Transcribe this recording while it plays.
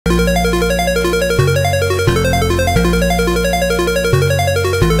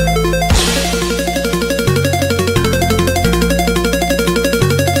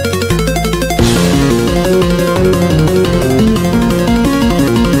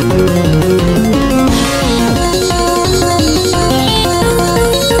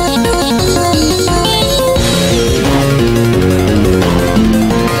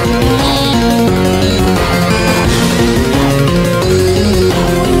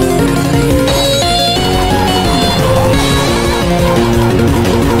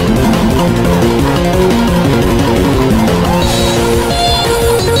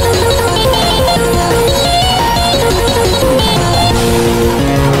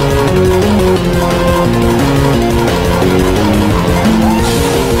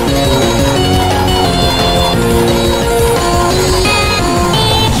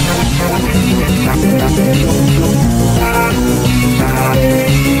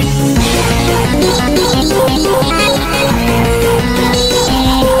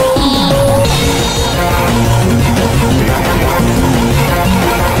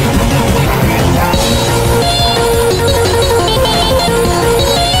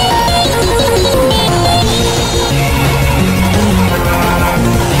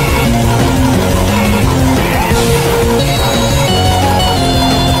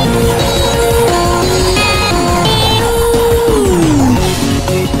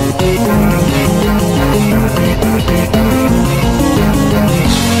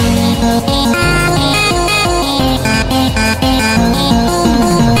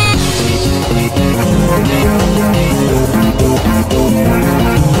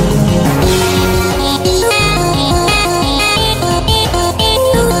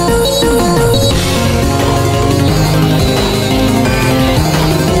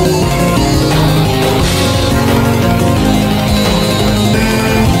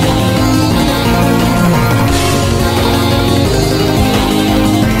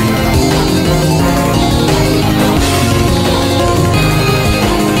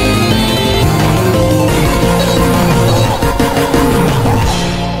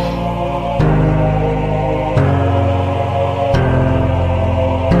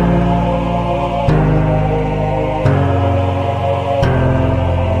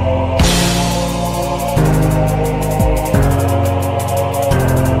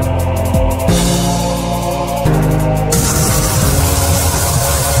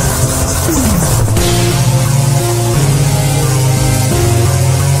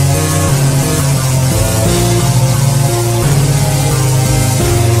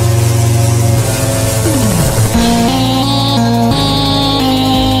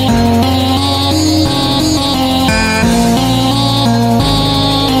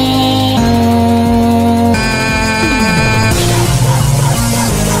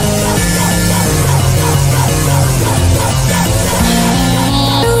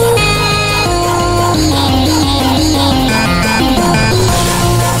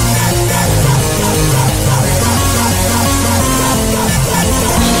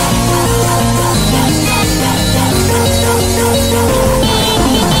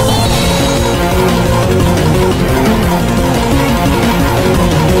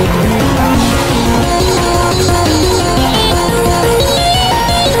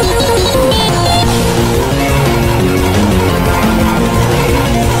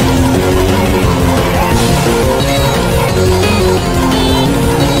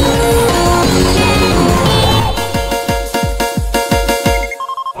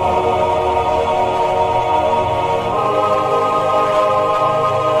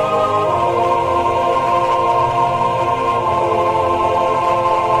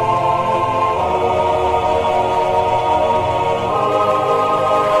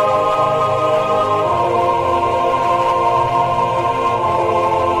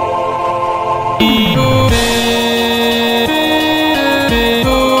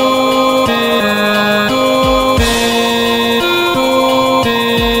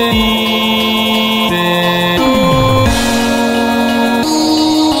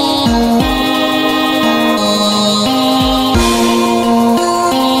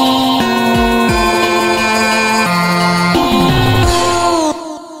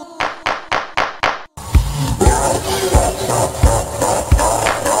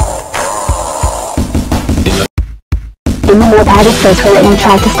in the more padded space where it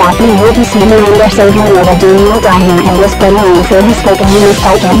tried to stop me. Would you see me and their savior Yoda doing no driving and whispering through his spoken human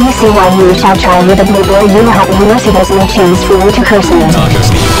style? Can you see why you shall try with a blue boy? You will have no mercy. There's no chance for you to curse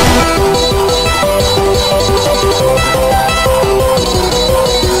me.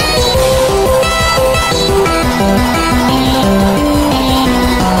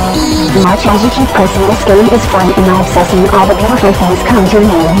 March as you keep pressing. This game is fun and I'm obsessing. All the beautiful things come to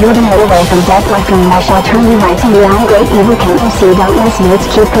me. You're the middle way from death, my friend. I shall turn you right to me. I'm great evil. Can't you see? Don't miss me. It's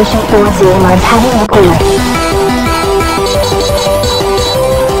keep pushing for a zero. March having a corner.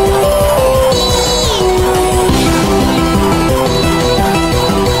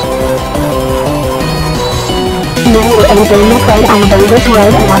 Anything afraid I'm going this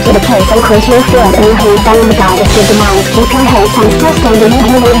road and want you to play so close your foot and your hands down the goddess of the mind. Keep your heads, I'm still standing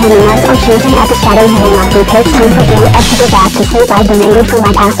here waiting and eyes are choosing at the shadow you will not be picked. Time for you to go back to sleep. I've been angered for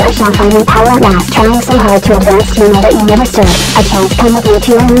my past. I shall find my power at last. Trying so hard to advance to know that you never stood a chance. Come with me to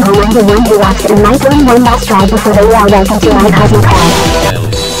your new home. I'm the one who walks in night doing one last stride before they all welcome to my cosmic hall.